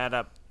keep that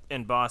up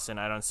in Boston,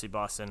 I don't see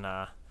Boston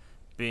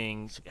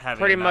having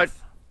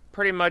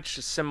pretty much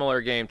a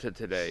similar game to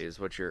today is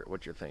what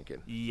you're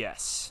thinking.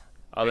 Yes.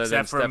 Other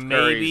Except than for Steph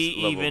maybe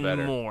Curry's even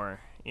better. more.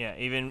 Yeah,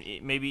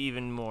 maybe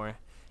even more.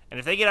 And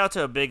if they get out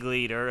to a big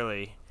lead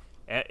early,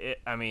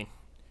 I mean,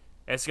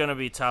 it's going to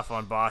be tough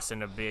on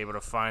Boston to be able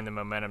to find the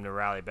momentum to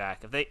rally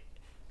back.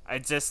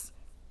 Is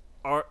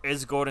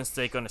Golden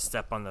State going to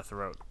step on the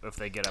throat if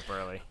they get up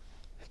early?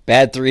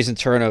 Bad threes and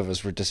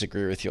turnovers. We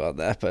disagree with you on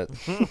that, but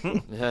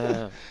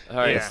All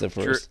right,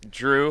 Yeah.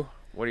 Drew,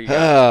 what do you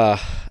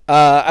got?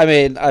 I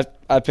mean,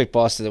 I picked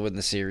Boston to win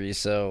the series,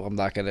 so I'm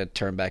not going to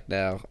turn back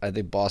now. I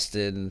think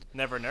Boston.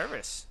 Never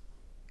nervous.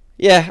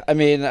 Yeah, I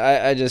mean,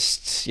 I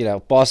just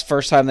Boston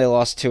first time they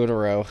lost 2 in a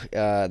row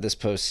this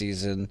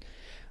postseason.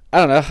 I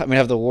don't know. I mean,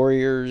 have the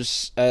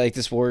Warriors?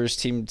 This Warriors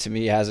team to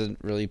me hasn't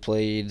really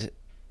played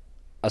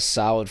a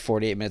solid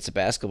 48 minutes of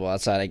basketball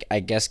outside,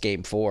 I guess,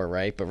 Game 4,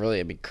 right? But really,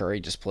 I mean,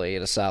 Curry just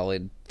played a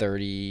solid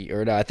 30,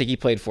 or no, I think he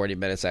played 40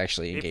 minutes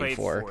actually in Game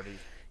 4. 40.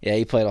 Yeah,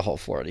 he played a whole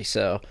 40,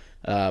 so,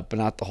 but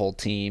not the whole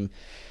team.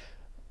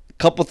 A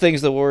couple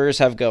things the Warriors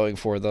have going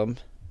for them.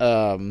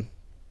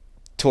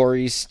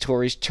 Torrey's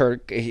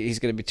turn. He's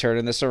going to be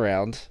turning this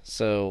around,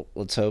 so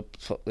let's hope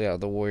the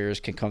Warriors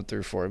can come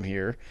through for him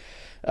here.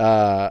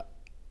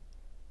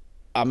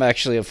 I'm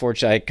actually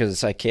unfortunate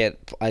because I can't.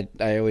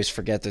 I always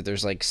forget that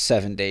there's like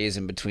 7 days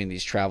in between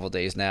these travel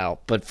days now.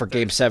 But for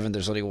Game 7,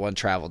 there's only one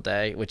travel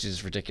day, which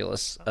is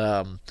ridiculous.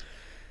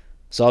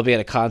 So I'll be at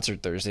a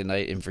concert Thursday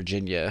night in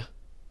Virginia,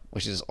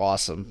 which is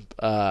awesome.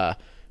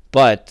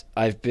 But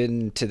I've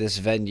been to this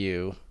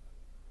venue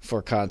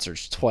for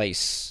concerts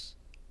twice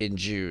in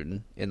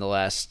June in the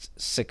last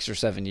 6 or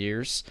 7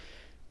 years.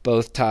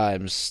 Both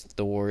times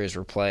the Warriors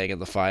were playing in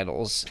the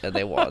finals and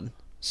they won.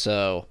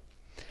 So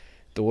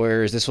the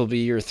Warriors, this will be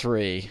year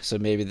 3, so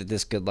maybe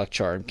this good luck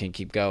charm can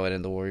keep going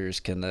and the Warriors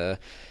can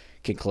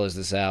close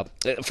this out.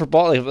 For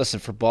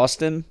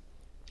Boston,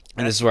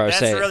 and this is where I was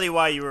saying, that's really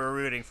why you were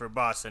rooting for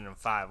Boston in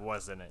 5,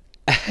 wasn't it?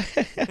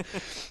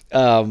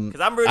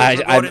 Because I'm rooting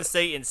for Golden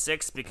State in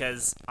 6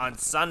 because on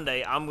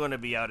Sunday I'm going to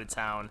be out of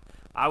town.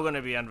 I'm going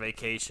to be on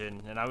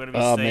vacation, and I'm going to be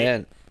staying.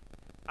 Man.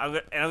 I'm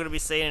going to be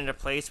staying in a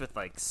place with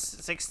like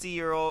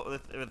 60-year-old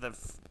with a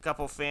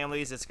couple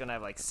families. It's going to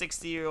have like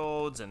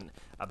 60-year-olds and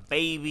a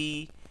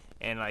baby,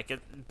 and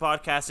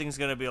podcasting is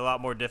going to be a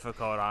lot more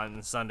difficult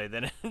on Sunday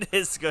than it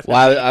is going to be.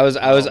 Well,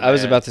 I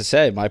was about to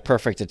say my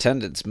perfect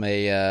attendance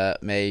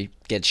may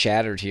get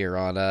shattered here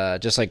on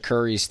just like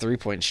Curry's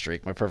 3-point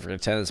streak. My perfect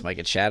attendance might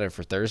get shattered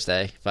for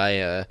Thursday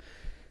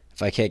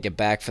if I can't get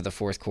back for the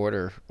fourth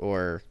quarter,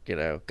 or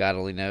God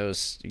only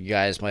knows, you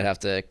guys might have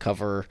to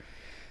cover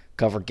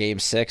Game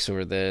 6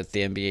 or the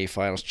NBA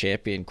Finals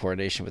champion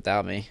coronation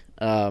without me.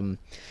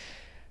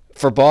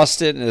 For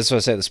Boston, and this is what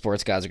I say, the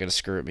sports guys are going to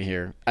screw at me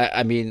here.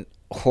 I mean,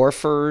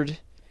 Horford,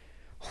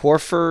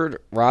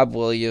 Rob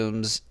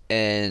Williams,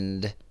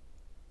 and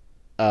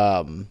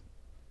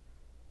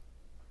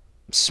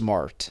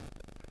Smart.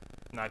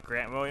 Not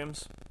Grant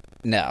Williams?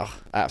 No,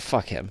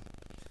 fuck him.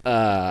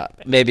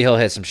 Maybe he'll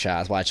hit some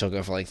shots. Watch, he'll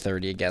go for like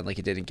 30 again, like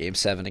he did in Game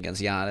 7 against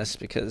Giannis.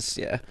 Because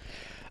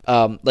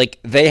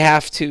they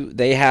have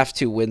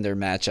to win their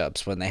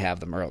matchups when they have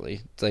them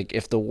early. It's like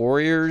if the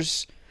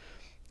Warriors,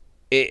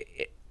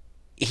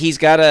 he's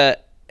got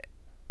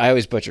I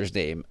always butcher his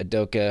name,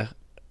 Udoka.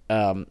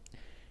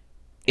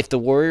 If the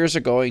Warriors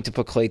are going to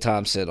put Klay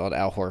Thompson on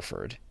Al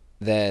Horford,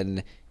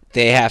 then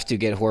they have to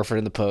get Horford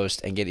in the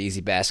post and get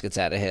easy baskets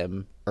out of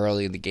him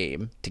early in the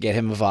game to get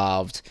him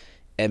involved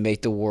and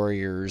make the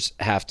Warriors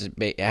have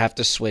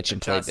to switch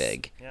and play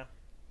big. Yeah.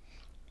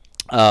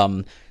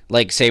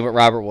 Like same with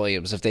Robert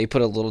Williams. If they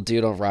put a little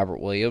dude on Robert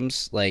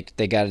Williams, like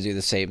they got to do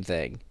the same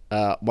thing.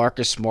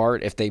 Marcus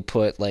Smart, if they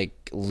put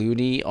like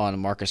Looney on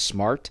Marcus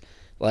Smart,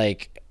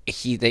 like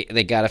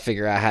they got to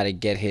figure out how to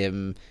get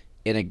him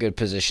in a good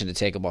position to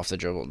take him off the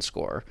dribble and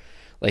score.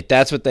 Like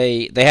that's what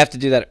they have to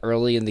do that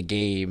early in the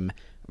game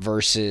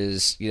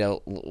versus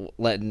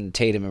letting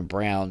Tatum and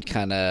Brown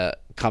kind of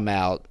come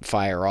out,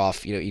 fire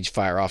off, each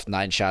fire off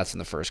 9 shots in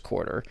the first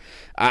quarter.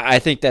 I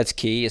think that's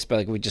key,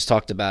 especially like we just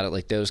talked about it.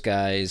 Like those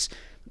guys,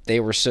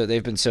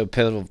 they've been so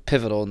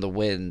pivotal in the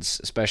wins,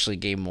 especially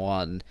Game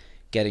 1,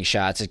 getting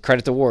shots. And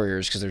credit the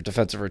Warriors because their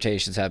defensive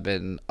rotations have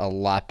been a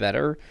lot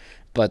better.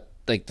 But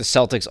like the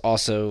Celtics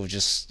also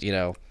just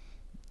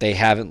they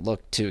haven't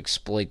looked to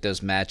exploit those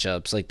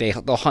matchups. Like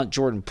they'll hunt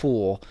Jordan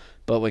Poole,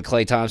 but when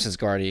Klay Thompson's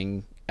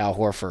guarding Al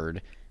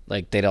Horford,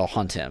 like they don't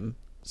hunt him.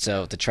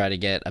 So to try to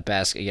get a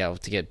basket,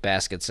 to get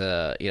baskets,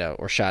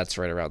 or shots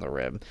right around the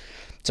rim.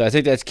 So I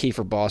think that's key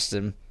for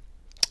Boston.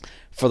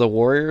 For the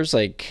Warriors,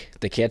 like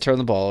they can't turn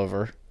the ball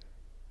over,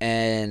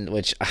 and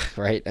which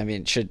right, I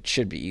mean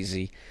should be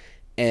easy,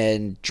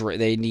 and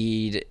they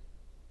need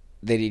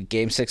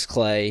Game 6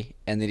 Klay,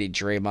 and they need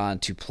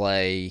Draymond to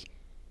play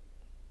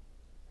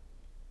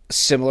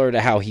similar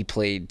to how he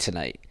played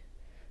tonight.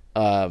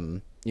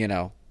 Trying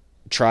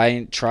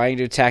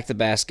to attack the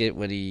basket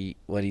when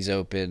he's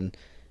open,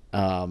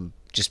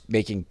 just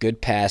making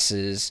good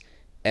passes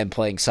and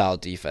playing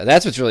solid defense.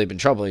 That's what's really been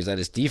troubling, is that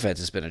his defense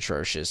has been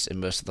atrocious in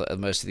most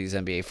of these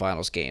NBA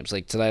Finals games.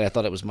 Like tonight, I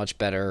thought it was much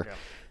better,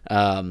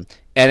 and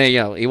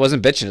he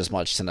wasn't bitching as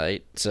much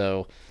tonight.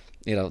 So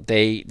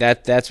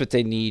that's what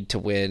they need to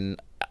win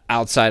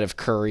outside of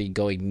Curry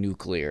going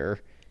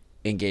nuclear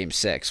in Game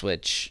 6,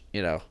 which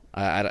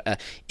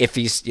if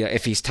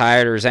he's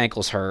tired or his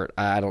ankle's hurt,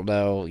 I don't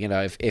know.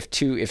 If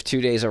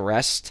 2 days of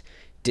rest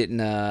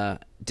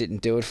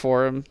didn't do it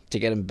for him to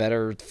get him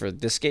better for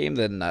this game,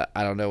 then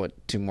I don't know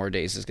what 2 more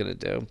days is going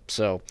to do.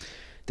 So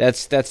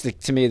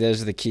to me,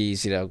 those are the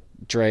keys.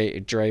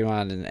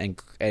 Draymond and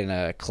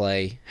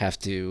Klay have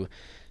to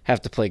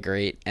play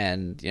great,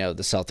 and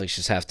the Celtics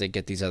just have to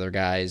get these other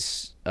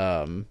guys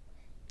in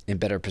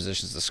better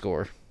positions to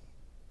score.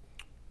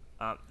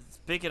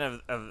 Speaking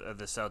of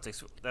the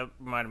Celtics, that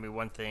reminded me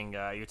one thing.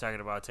 You're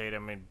talking about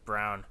Tatum and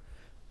Brown.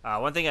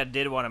 One thing I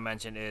did want to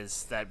mention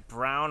is that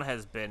Brown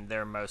has been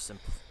their most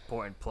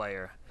important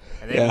player,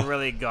 and they've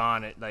really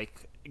gone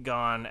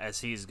as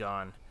he's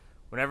gone.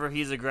 Whenever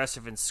he's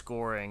aggressive in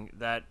scoring,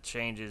 that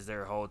changes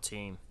their whole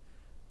team.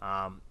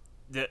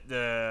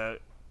 The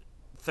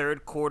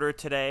third quarter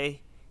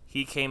today,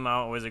 he came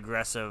out and was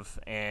aggressive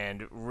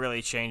and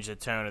really changed the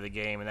tone of the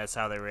game, and that's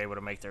how they were able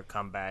to make their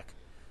comeback.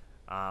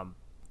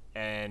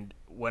 And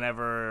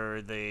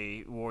whenever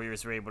the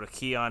Warriors were able to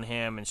key on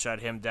him and shut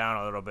him down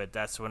a little bit,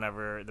 that's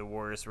whenever the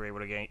Warriors were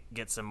able to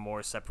get some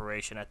more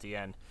separation at the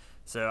end.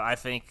 So I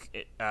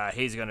think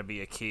he's going to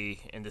be a key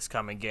in this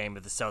coming game.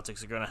 If the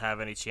Celtics are going to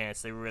have any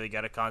chance, they really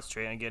got to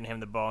concentrate on getting him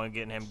the ball and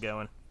getting him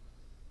going.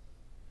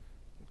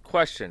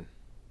 Question.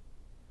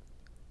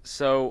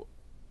 So,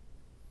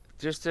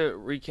 just to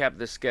recap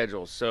the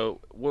schedule. So,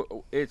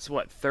 it's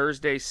what,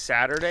 Thursday,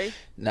 Saturday?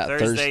 No,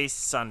 Thursday,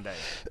 Sunday.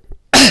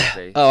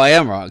 Oh, I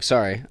am wrong.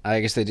 Sorry.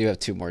 I guess they do have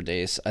 2 more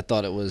days. I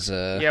thought it was.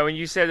 Yeah, when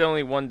you said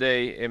only 1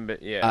 day in,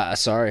 yeah.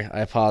 Sorry,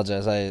 I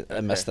apologize.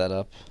 I messed that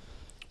up.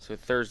 So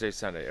Thursday,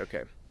 Sunday.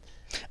 Okay.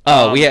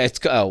 Oh,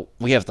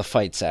 we have the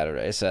fight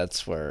Saturday, so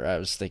that's where I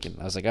was thinking.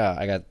 I was like,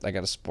 I got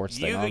a sports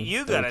thing on.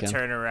 You got to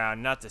turn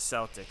around, not the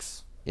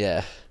Celtics.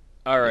 Yeah.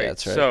 All right. Yeah,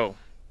 that's right. So,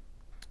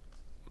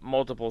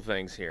 multiple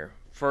things here.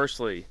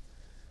 Firstly,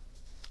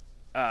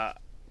 I'm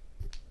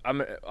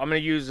gonna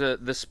use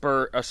a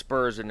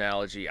Spurs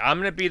analogy. I'm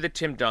gonna be the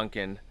Tim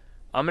Duncan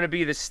I'm gonna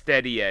be the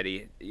steady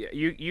Eddie.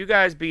 You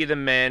guys be the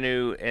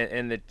Manu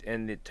and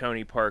the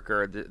Tony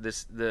Parker,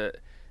 the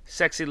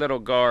sexy little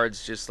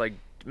guards, just like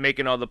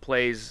making all the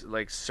plays,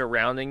 like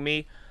surrounding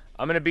me.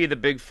 I'm gonna be the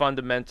big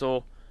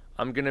fundamental.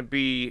 I'm gonna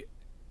be,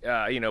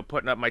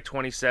 putting up my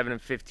 27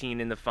 and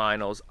 15 in the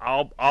finals.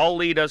 I'll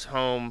lead us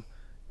home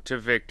to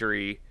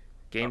victory,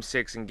 Game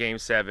 6 and Game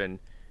 7.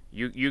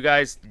 You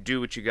guys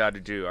do what you got to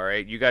do. All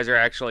right. You guys are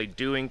actually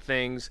doing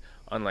things.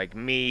 Unlike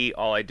me,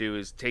 all I do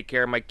is take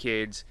care of my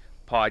kids,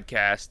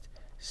 podcast,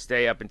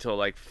 stay up until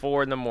like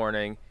 4 in the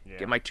morning,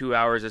 get my 2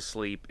 hours of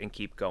sleep, and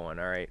keep going.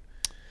 All right.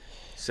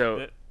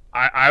 So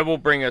I will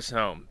bring us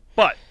home.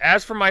 But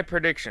as for my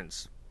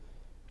predictions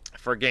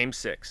for Game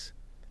 6,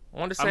 I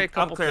want to say a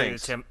couple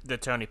things. I'm clearly the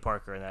Tony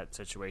Parker in that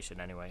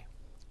situation anyway.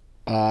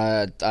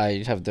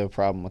 I have no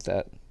problem with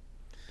that.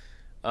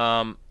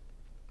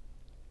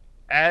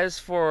 As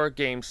for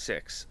Game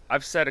 6,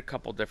 I've said a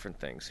couple different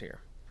things here.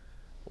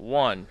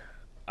 One,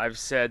 I've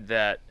said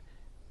that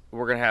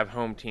we're going to have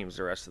home teams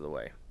the rest of the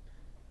way.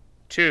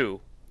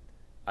 Two,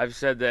 I've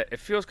said that it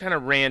feels kind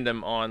of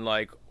random on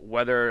like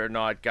whether or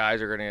not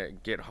guys are going to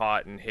get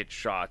hot and hit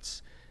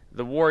shots.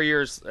 The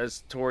Warriors,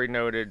 as Tori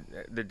noted,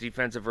 the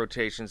defensive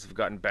rotations have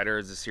gotten better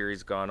as the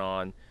series gone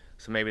on,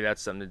 so maybe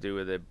that's something to do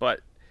with it. But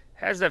it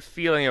has that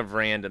feeling of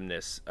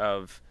randomness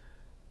of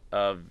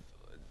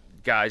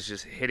guys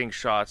just hitting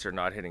shots or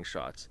not hitting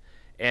shots.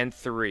 And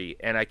three,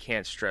 and I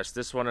can't stress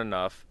this one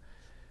enough,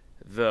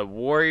 the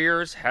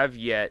Warriors have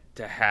yet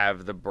to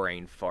have the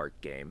brain fart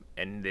game,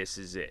 and this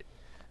is it.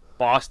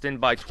 Boston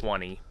by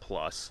 20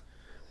 plus.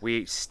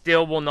 We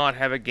still will not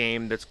have a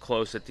game that's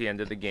close at the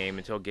end of the game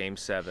until Game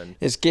 7.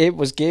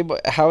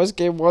 How is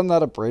Game 1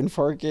 not a brain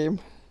fart game?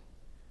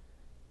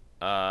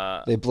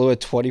 They blew a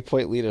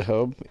 20-point lead at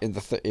home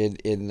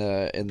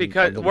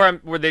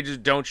where they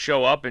just don't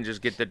show up and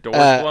just get the doors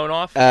blown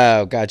off.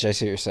 Oh, gotcha. I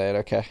see what you're saying.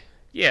 Okay.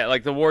 Yeah,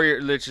 like the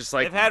Warriors, it's just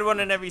like they've had one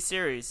in every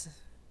series,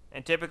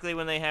 and typically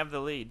when they have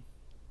the lead.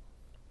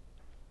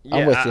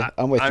 Yeah,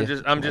 I'm with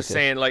you. I'm just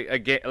saying, like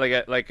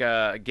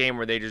a game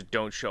where they just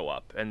don't show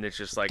up, and it's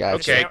just like,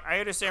 gotcha. Okay, I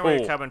understand where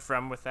you're coming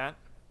from with that.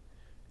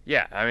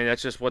 Yeah, I mean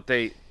that's just what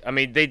they. I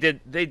mean they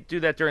do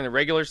that during the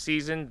regular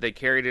season. They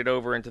carried it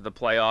over into the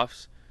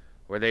playoffs,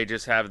 where they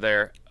just have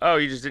their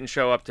you just didn't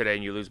show up today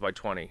and you lose by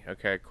 20.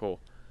 Okay,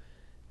 cool.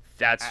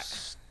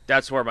 That's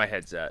where my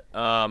head's at.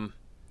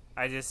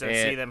 I just don't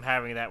see them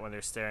having that when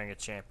they're staring a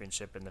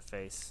championship in the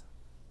face.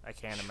 I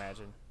can't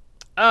imagine.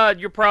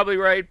 You're probably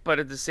right, but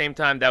at the same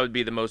time, that would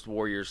be the most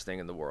Warriors thing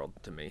in the world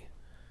to me.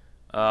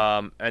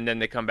 And then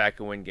they come back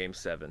and win Game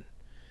 7.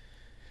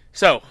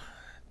 So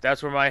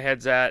that's where my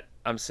head's at.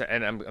 I'm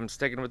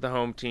sticking with the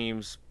home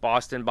teams.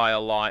 Boston by a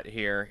lot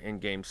here in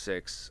Game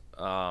 6.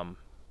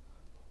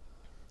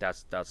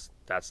 That's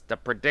the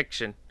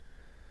prediction.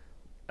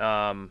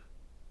 All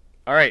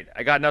right,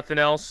 I got nothing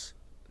else.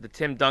 The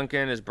Tim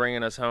Duncan is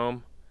bringing us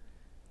home.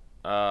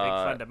 Big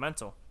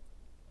fundamental.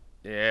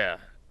 Yeah.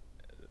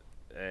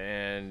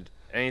 And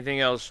anything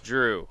else,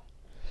 Drew?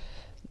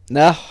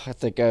 No, I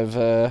think I've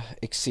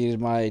exceeded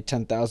my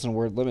 10,000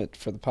 word limit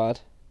for the pod.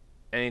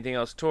 Anything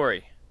else,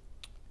 Tori?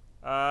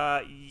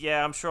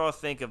 Yeah, I'm sure I'll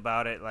think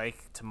about it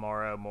like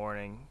tomorrow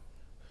morning.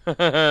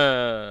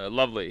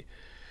 Lovely.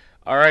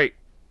 All right.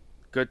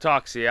 Good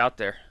talk. See you out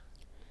there.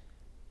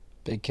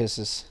 Big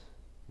kisses.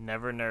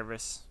 Never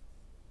nervous.